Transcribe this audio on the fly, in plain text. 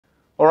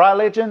Alright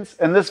legends,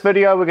 in this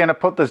video we're going to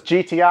put this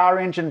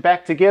GTR engine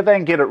back together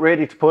and get it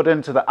ready to put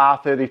into the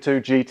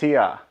R32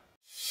 GTR.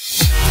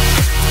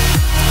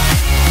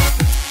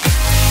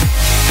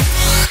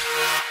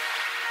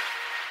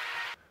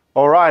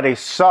 Alrighty,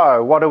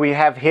 so what do we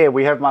have here?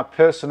 We have my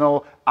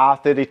personal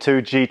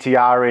R32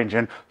 GTR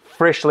engine,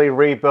 freshly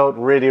rebuilt,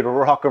 ready to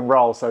rock and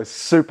roll, so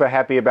super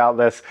happy about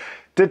this.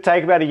 Did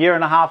take about 1.5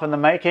 years in the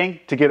making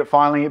to get it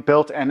finally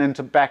built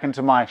and back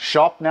into my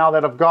shop now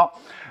that I've got.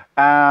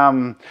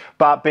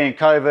 But being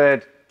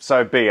COVID,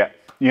 so be it,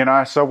 you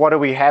know. So what do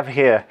we have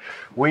here?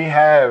 We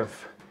have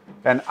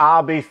an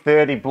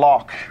RB30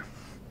 block.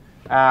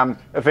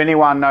 If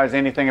anyone knows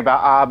anything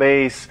about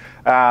RBs,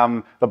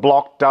 the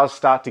block does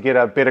start to get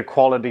a better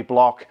quality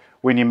block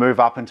when you move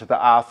up into the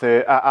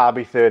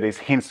RB30s,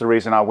 hence the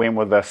reason I went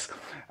with this.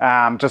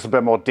 Just a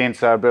bit more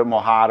denser, a bit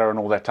more harder and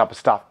all that type of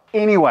stuff.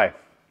 Anyway,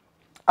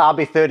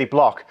 RB30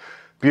 block,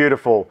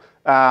 beautiful.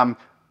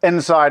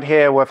 Inside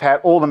here we've had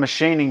all the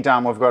machining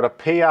done. We've got a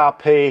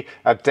PRP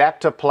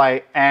adapter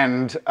plate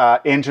and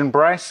engine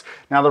brace.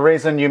 Now the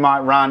reason you might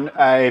run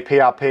a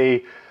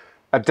PRP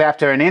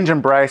adapter and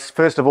engine brace,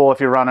 first of all, if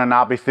you run an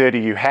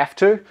RB30 you have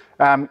to.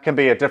 Can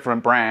be a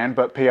different brand,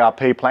 but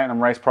PRP Platinum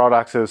Race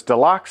Products is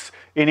deluxe.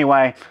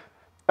 Anyway,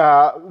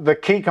 the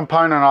key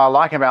component I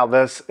like about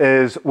this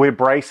is we're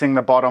bracing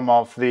the bottom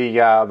of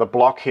the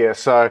block here.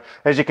 So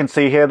as you can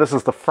see here, this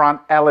is the front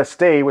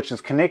LSD, which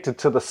is connected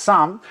to the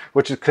sump,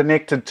 which is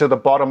connected to the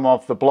bottom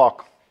of the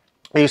block.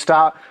 You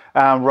start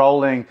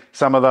rolling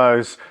some of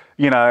those,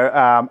 you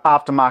know,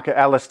 aftermarket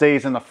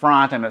LSDs in the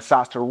front and it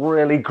starts to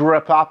really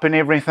grip up and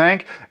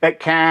everything. It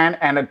can,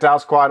 and it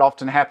does quite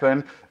often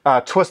happen,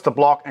 twist the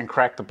block and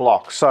crack the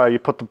block. So you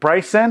put the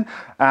brace in.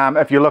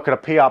 If you look at a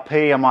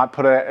PRP, I might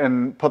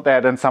put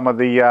that in some of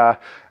the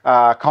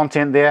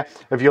content there.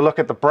 If you look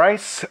at the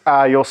brace,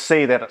 you'll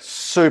see that it's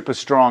super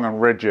strong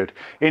and rigid.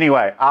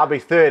 Anyway,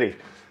 RB30.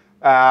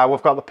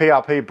 We've got the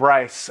PRP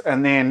brace,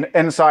 and then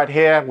inside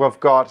here we've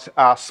got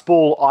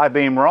spool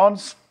I-beam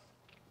rods.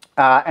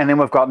 And then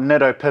we've got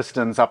Nitto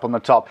pistons up on the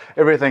top.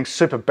 Everything's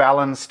super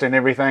balanced and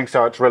everything,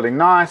 so it's really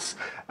nice.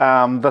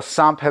 The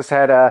sump has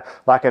had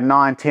like a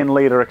 9-10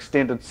 litre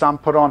extended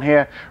sump put on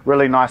here.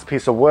 Really nice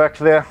piece of work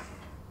there.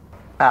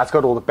 It's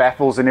got all the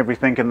baffles and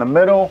everything in the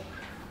middle.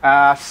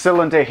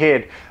 Cylinder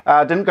head.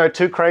 Didn't go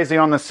too crazy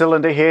on the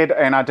cylinder head,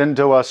 and I didn't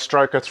do a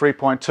stroker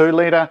 3.2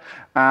 litre.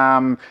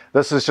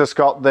 This has just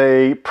got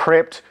the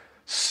prepped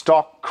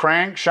stock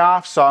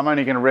crankshaft, so I'm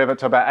only going to rev it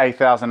to about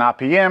 8,000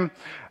 RPM.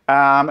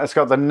 It's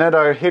got the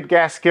Nitto head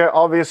gasket,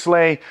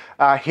 obviously.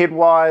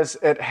 Head-wise,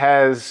 it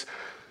has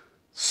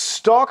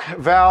stock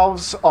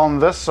valves on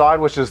this side,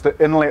 which is the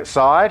inlet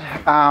side,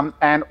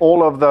 and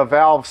all of the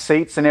valve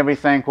seats and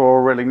everything were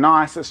all really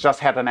nice. It's just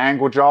had an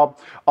angle job.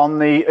 On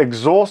the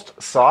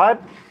exhaust side,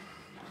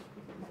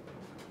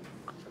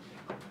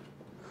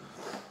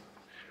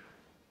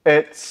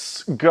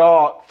 it's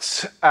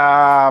got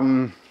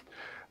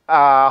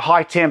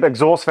high temp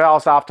exhaust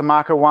valves,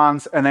 aftermarket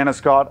ones, and then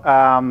it's got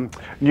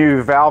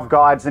new valve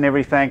guides and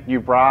everything, new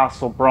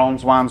brass or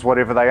bronze ones,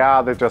 whatever they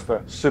are. They're just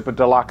a super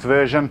deluxe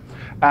version.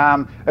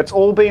 It's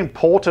all been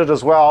ported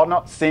as well,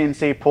 not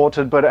CNC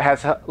ported, but it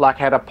has like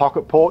had a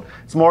pocket port.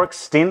 It's more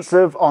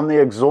extensive on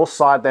the exhaust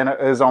side than it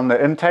is on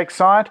the intake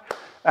side.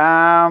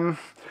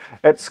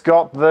 It's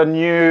got the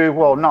new,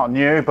 well not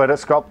new, but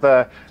it's got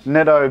the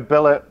Nitto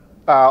billet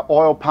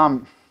oil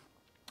pump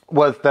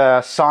with the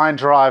sine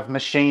drive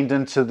machined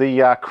into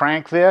the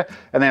crank there,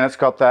 and then it's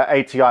got the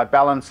ATI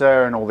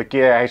balancer and all the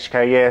gear,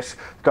 HKS. It's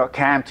got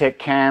Camtech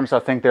cams. I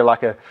think they're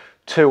like a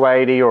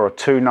 280 or a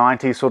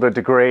 290 sort of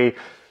degree,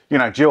 you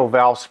know, dual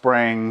valve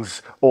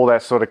springs, all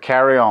that sort of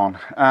carry on.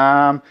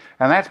 And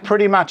that's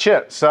pretty much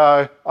it.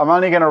 So I'm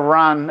only going to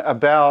run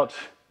about,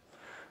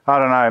 I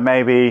don't know,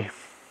 maybe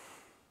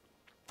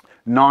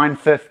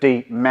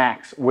 950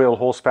 max wheel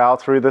horsepower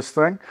through this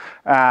thing.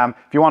 If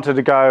you wanted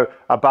to go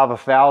above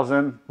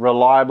 1,000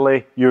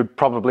 reliably, you'd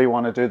probably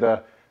want to do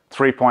the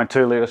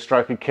 3.2 litre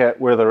stroker kit,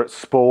 whether it's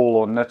Spool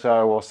or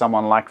Nitto or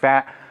someone like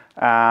that.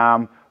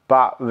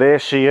 But there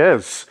she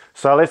is.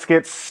 So let's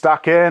get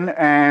stuck in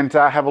and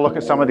have a look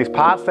at some of these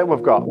parts that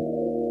we've got.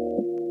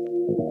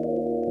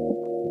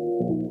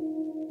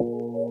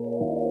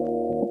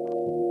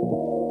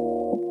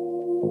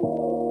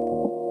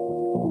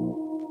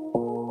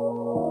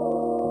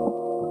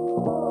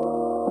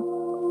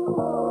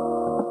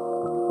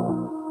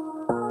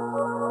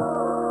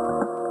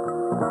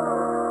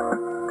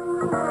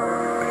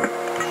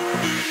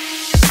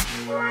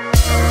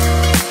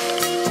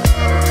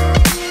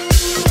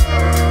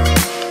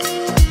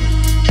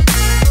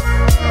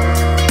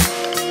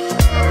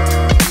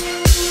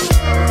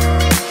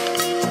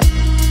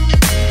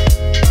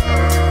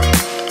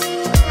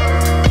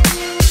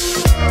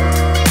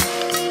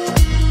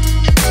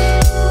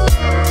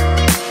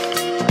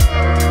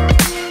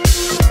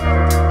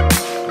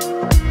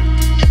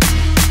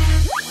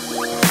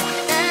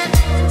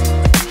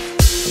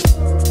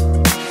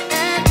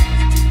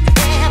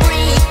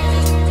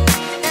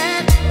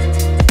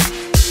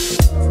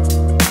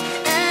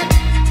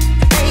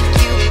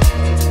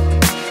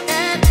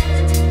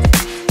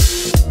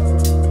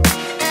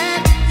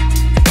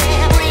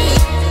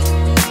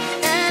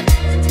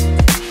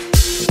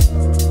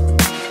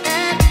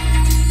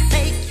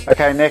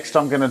 Okay, next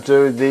I'm going to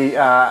do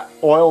the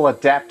oil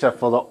adapter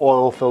for the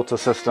oil filter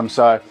system.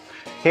 So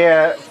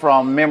here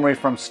from memory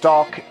from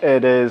stock,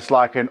 it is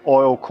like an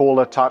oil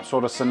cooler type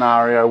sort of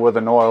scenario with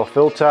an oil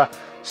filter.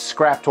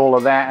 Scrapped all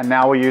of that, and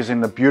now we're using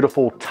the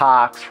beautiful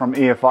Tarks from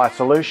EFI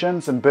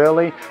Solutions in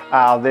Burley.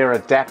 Their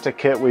adapter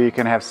kit where you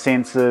can have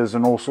sensors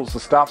and all sorts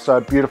of stuff. So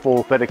a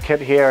beautiful bit of kit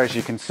here, as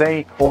you can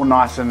see, all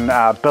nice and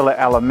billet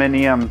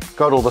aluminium.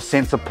 Got all the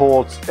sensor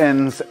ports,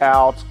 ins,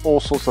 outs, all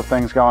sorts of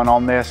things going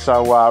on there.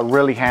 So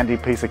really handy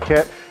piece of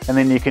kit. And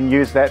then you can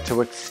use that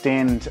to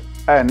extend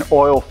an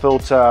oil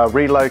filter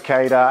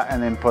relocator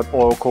and then put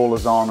oil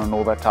coolers on and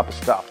all that type of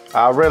stuff.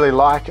 I really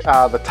like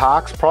the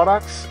Tarks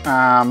products.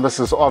 This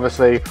is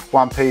obviously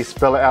one piece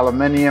billet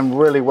aluminium,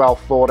 really well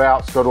thought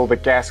out. It's got all the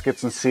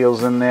gaskets and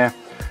seals in there.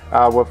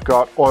 We've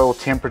got oil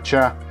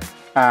temperature,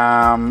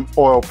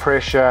 oil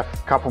pressure, a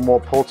couple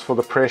more ports for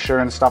the pressure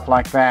and stuff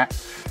like that.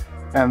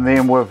 And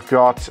then we've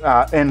got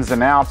ins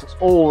and outs. It's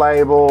all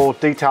labeled,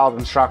 detailed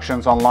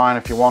instructions online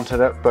if you wanted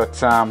it,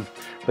 but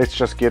let's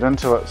just get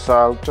into it.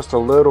 So just a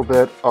little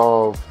bit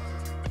of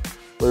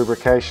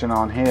lubrication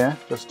on here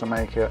just to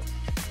make it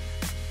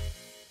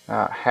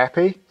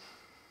happy.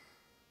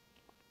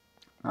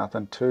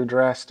 Nothing too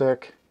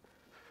drastic.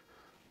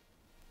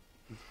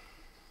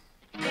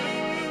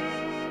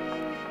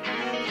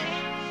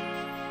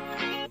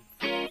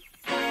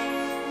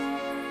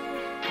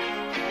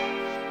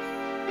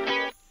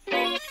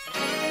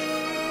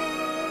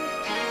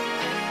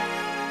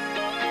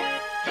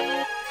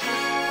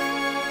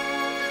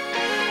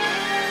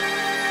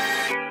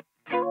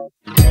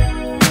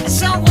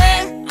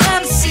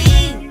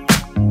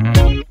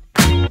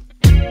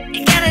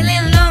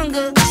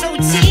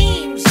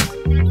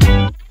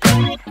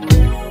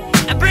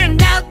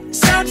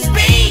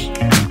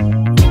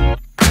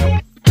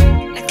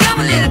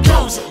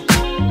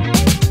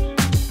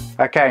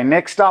 Okay,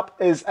 next up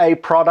is a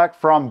product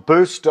from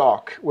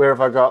Booststock. Where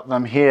have I got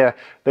them here?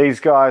 These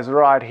guys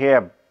right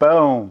here,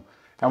 boom.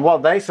 And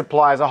what they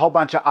supply is a whole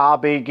bunch of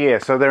RB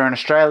gear. So they're in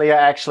Australia,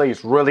 actually.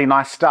 It's really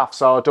nice stuff.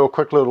 So I'll do a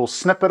quick little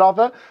snippet of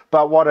it.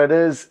 But what it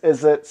is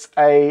it's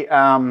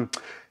a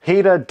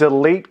heater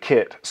delete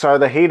kit. So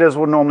the heaters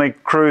will normally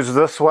cruise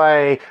this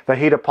way, the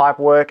heater pipe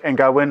work, and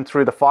go in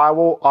through the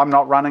firewall. I'm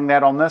not running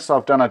that on this.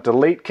 I've done a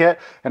delete kit,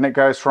 and it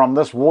goes from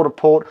this water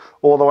port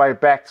all the way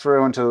back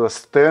through into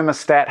this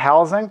thermostat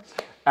housing.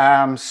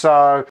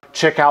 So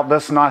check out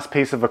this nice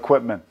piece of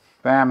equipment.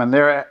 Bam, and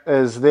there it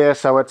is there.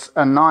 So it's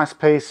a nice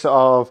piece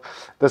of,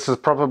 this is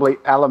probably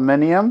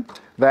aluminium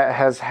that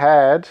has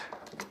had,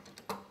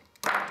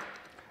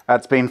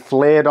 it's been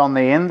flared on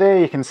the end there,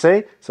 you can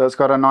see. So it's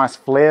got a nice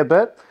flare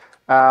bit.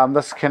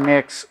 This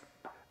connects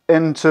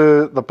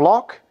into the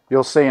block.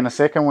 You'll see in a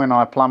second when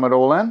I plumb it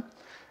all in.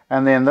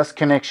 And then this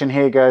connection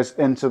here goes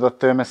into the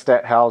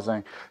thermostat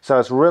housing. So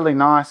it's really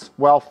nice,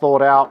 well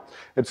thought out.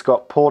 It's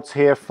got ports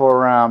here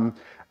for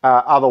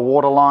other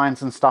water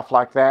lines and stuff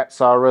like that.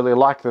 So I really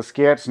like this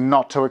gear. It's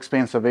not too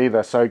expensive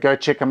either. So go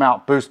check them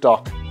out,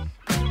 Booststock.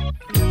 I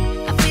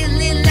feel a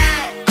little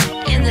light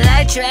in the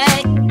light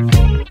track.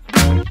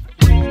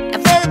 I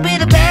felt a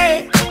bit of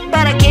bad,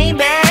 but I came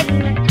back.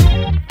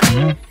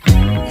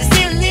 There's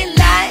still a little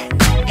light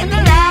in the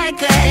light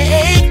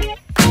track.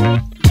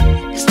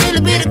 There's still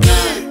a bit of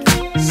good,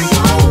 so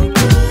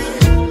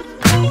good.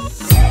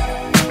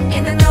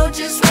 And I know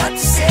just what to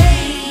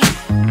say.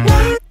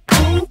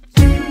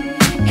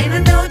 And I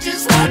know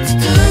just what to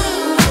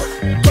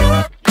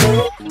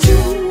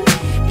do.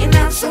 And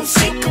I'm so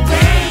sick of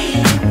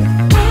pain.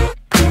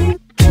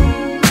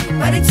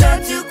 But it's all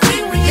too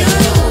quick with you.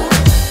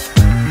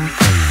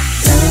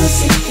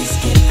 Losing this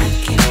game, I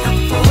can't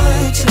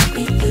afford to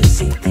be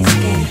losing this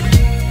game.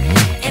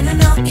 And I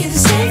know you're the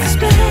safest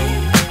bet.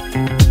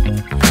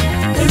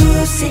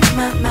 Losing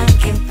my mind,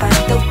 can't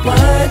find the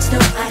words, no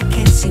I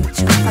can't seem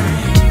to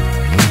find.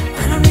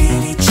 But I'm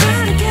really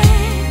trying to get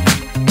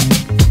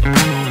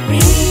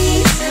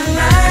reason,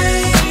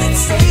 rhyme,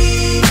 let's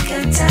take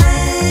our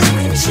time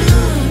and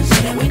choose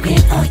whether we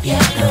win or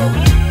yellow,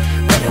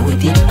 whether we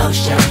did or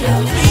shallow.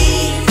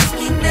 Please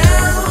me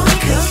now,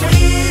 cause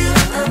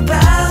we're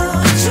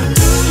about to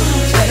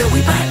lose, whether we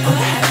buy or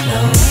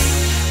hello,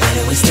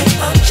 whether we stay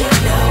or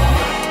jello.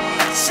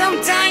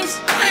 Sometimes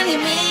when you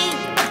mean,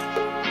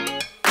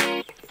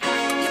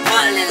 you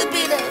put a little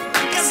bit of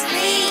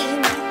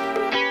gasoline.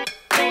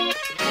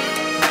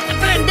 I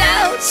burned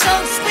out, so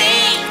to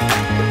speak.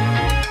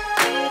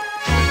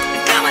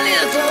 Come a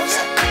little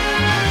closer.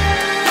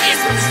 Here's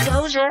some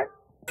disclosure.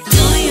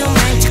 Do you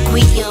mind to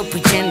quit your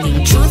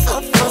pretending? Truth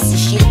or false,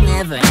 this shit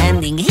never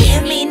ending.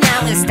 Hear me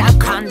now and stop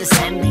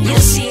condescending. You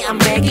see I'm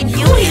begging,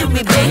 you hear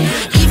me begging.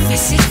 If you're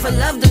sick for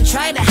love, don't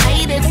try to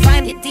hide it.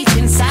 Find it deep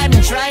inside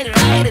and try to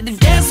hide it. If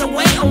there's a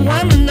way, I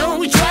wanna know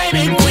we tried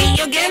it. Quit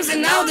your games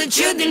and now that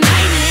you denied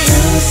it.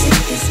 Losing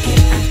this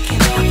game, I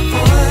can't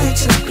afford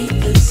to be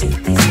losing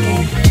this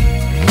game.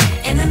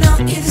 And I know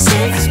you're the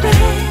safest bet.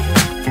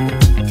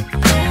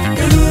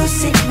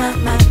 Losing my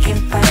mind,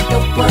 can't find the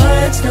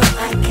words, no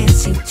I can't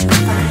seem to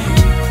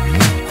find.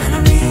 But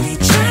I'm really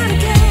trying to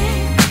get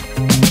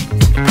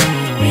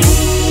real.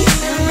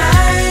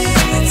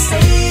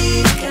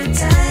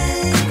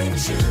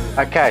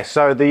 Okay,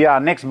 so the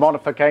next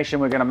modification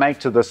we're going to make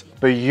to this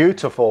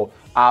beautiful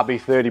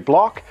RB30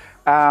 block.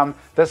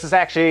 This is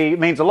actually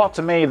means a lot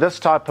to me, this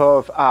type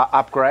of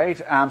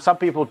upgrade. Some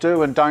people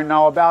do and don't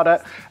know about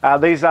it.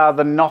 These are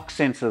the knock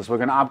sensors. We're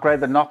going to upgrade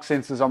the knock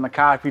sensors on the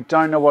car. If you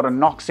don't know what a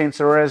knock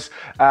sensor is,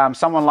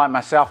 someone like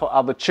myself or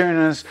other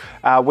tuners,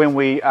 when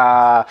we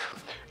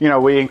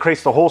we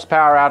increase the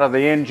horsepower out of the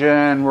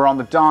engine, we're on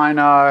the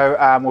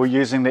dyno, we're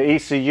using the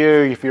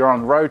ECU, if you're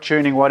on road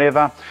tuning,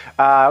 whatever.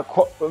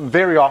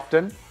 Very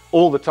often,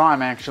 all the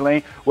time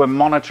actually, we're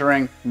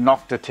monitoring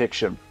knock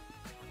detection.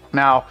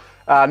 Now,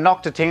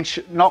 knock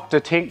detection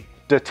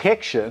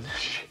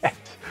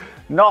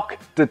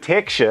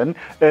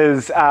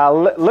is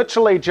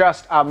literally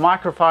just a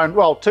microphone,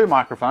 well, two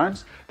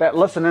microphones that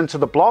listen into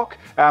the block.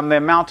 They're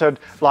mounted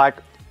like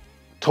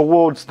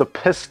towards the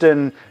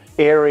piston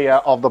area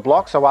of the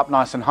block, so up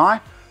nice and high,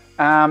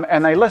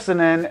 and they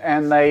listen in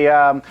and they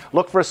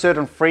look for a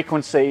certain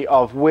frequency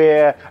of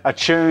where a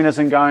tune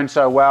isn't going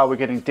so well, we're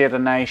getting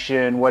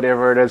detonation,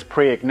 whatever it is,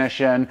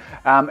 pre-ignition.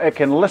 It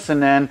can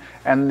listen in,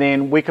 and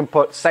then we can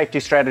put safety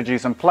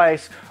strategies in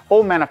place.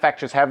 All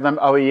manufacturers have them,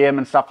 OEM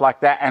and stuff like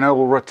that, and it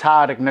will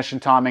retard ignition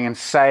timing and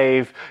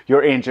save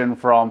your engine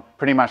from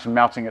pretty much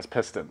melting its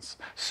pistons.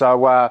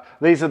 So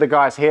these are the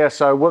guys here.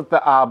 So with the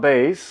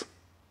RBs,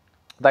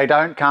 they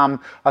don't come,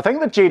 I think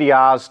the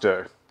GTRs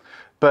do,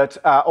 but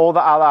all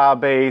the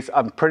other RBs,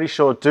 I'm pretty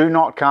sure, do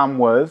not come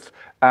with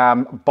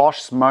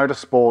Bosch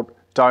Motorsport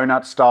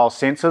donut style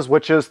sensors,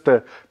 which is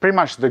pretty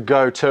much the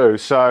go-to.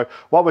 So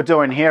what we're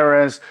doing here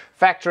is,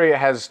 factory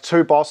has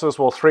two bosses,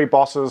 well, three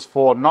bosses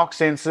for knock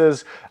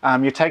sensors.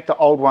 You take the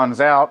old ones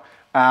out.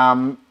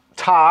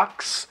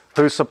 Tarks,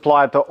 who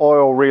supplied the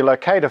oil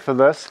relocator for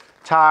this,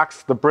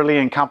 Tarks, the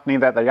brilliant company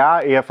that they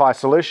are, EFI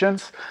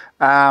Solutions,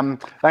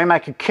 they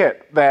make a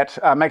kit that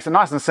makes it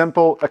nice and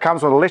simple. It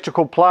comes with an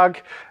electrical plug.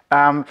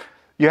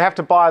 You have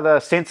to buy the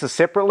sensors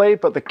separately,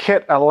 but the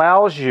kit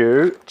allows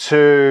you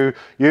to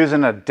use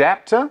an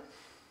adapter.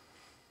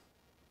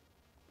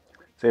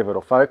 See if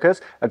it'll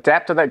focus.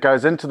 Adapter that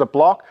goes into the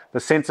block, the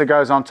sensor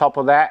goes on top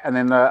of that, and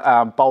then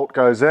the bolt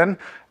goes in.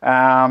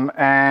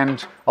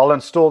 And I'll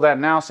install that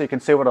now so you can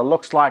see what it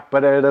looks like,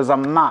 but it is a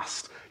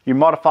must. You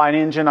modify an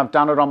engine, I've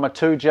done it on my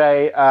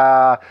 2J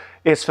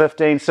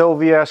S15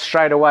 Sylvia,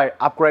 straight away,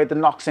 upgrade the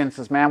knock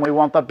sensors, man. We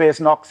want the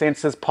best knock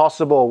sensors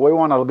possible. We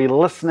want to be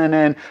listening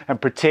in and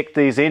protect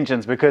these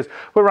engines, because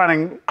we're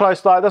running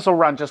close, like this will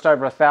run just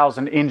over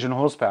 1,000 engine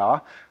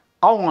horsepower.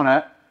 I want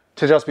it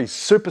to just be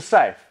super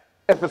safe,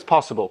 if it's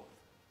possible.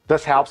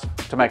 This helps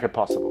to make it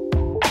possible.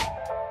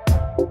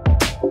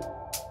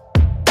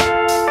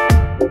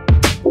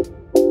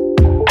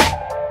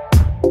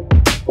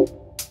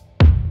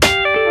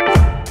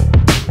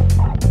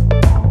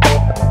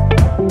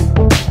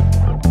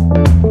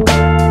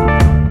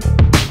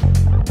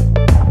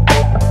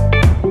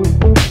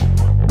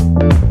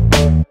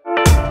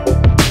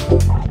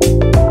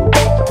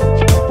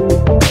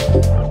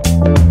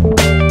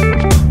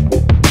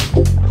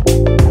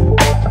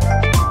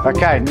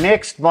 Okay,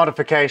 next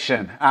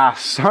modification.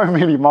 So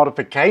many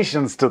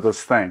modifications to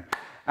this thing.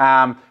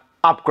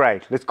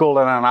 Upgrade, let's call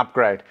it an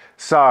upgrade.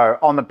 So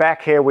on the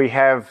back here we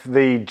have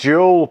the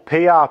dual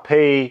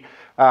PRP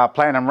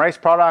Platinum Race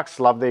products,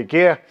 love their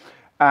gear.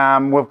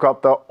 We've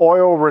got the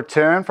oil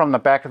return from the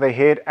back of the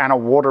head and a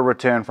water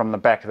return from the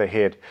back of the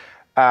head.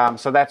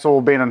 So that's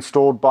all been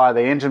installed by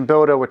the engine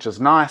builder, which is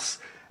nice.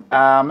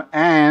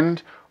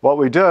 And what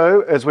we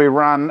do is we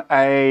run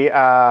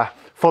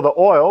for the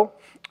oil,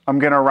 I'm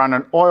going to run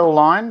an oil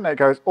line that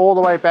goes all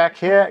the way back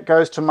here. It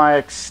goes to my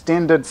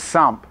extended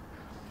sump,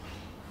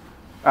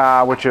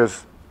 which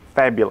is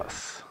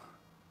fabulous,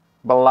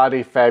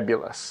 bloody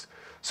fabulous.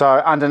 So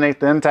underneath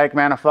the intake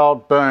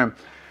manifold, boom.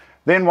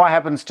 Then what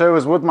happens too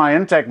is with my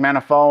intake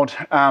manifold,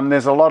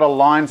 there's a lot of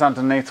lines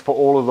underneath for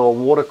all of the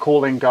water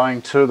cooling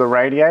going to the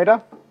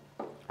radiator.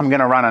 I'm going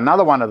to run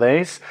another one of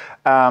these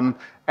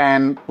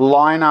and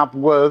line up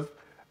with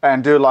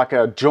and do like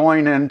a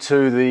join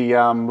into the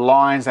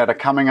lines that are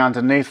coming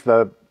underneath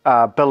the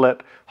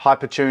billet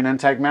Hypertune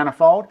intake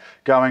manifold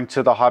going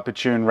to the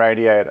Hypertune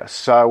radiator.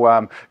 So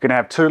I'm going to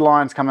have two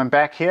lines coming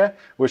back here,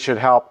 which should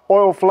help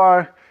oil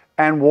flow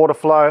and water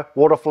flow.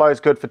 Water flow is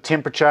good for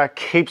temperature,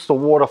 keeps the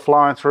water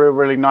flowing through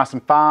really nice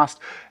and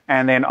fast.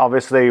 And then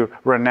obviously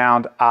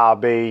renowned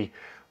RB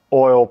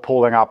oil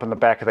pulling up in the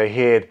back of the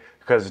head,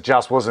 because it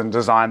just wasn't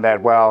designed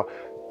that well.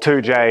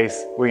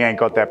 2Js, we ain't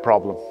got that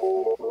problem.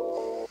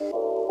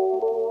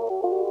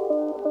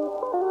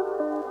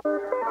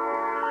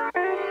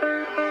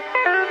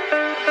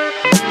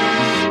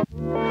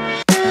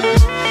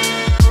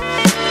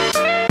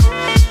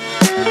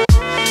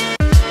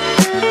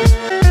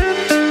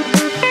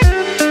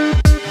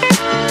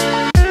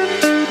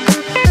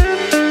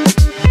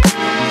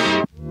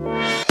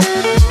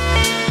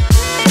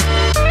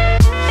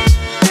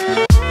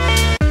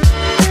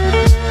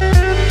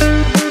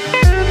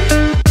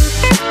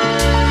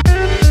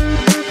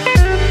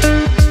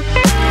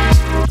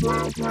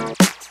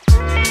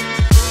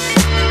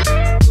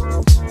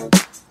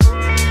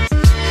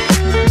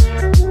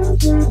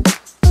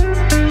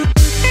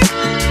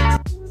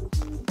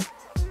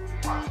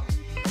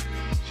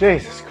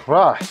 Jesus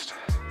Christ.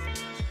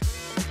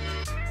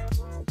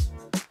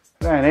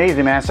 It ain't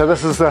easy, man. So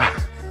this is the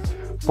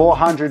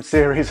 400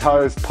 series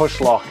hose push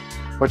lock,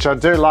 which I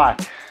do like.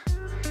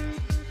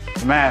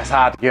 Man, it's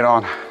hard to get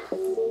on.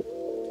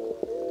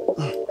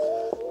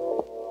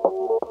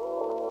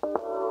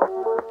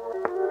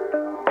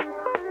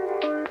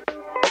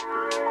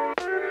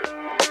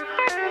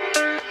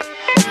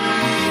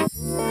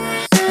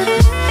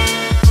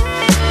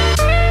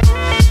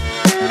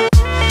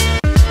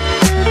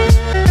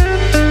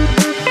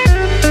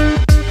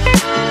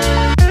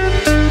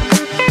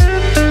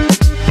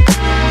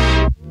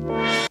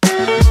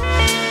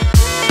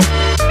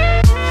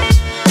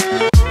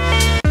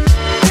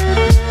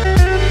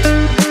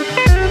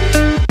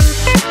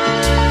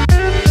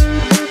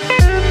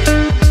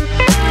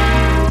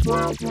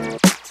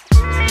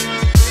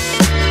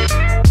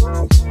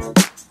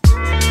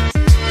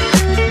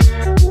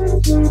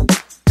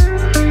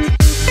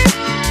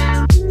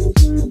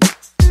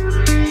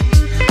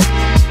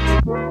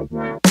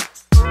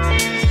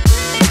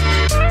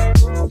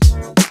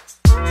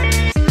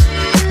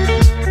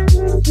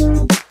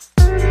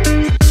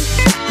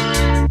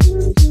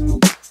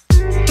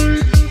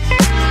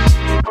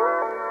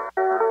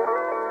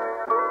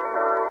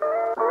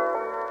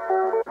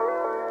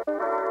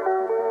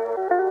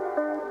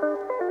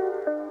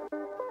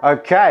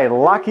 Okay,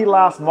 lucky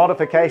last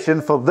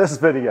modification for this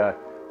video.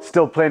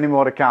 Still plenty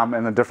more to come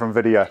in a different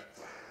video.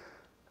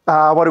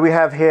 What do we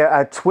have here?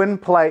 A twin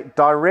plate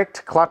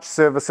direct clutch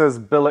services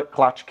billet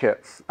clutch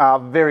kit.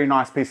 Very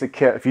nice piece of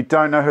kit. If you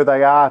don't know who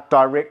they are,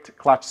 Direct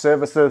Clutch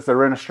Services,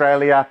 they're in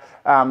Australia.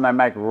 They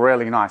make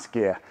really nice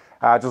gear.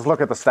 Just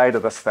look at the state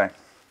of this thing.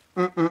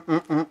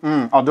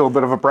 I'll do a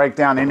bit of a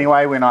breakdown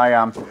anyway when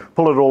I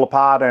pull it all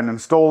apart and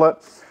install it.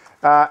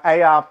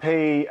 ARP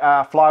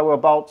flywheel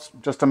bolts,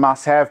 just a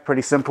must-have,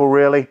 pretty simple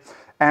really.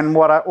 And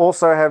what I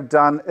also have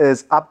done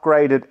is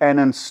upgraded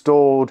and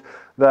installed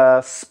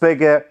the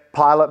spigot,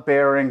 pilot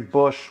bearing,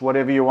 bush,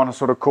 whatever you want to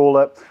sort of call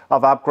it.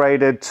 I've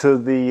upgraded to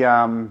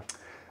the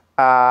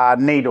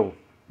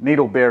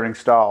needle bearing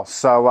style.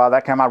 So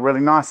that came out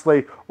really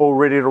nicely, all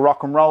ready to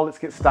rock and roll. Let's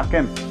get stuck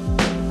in.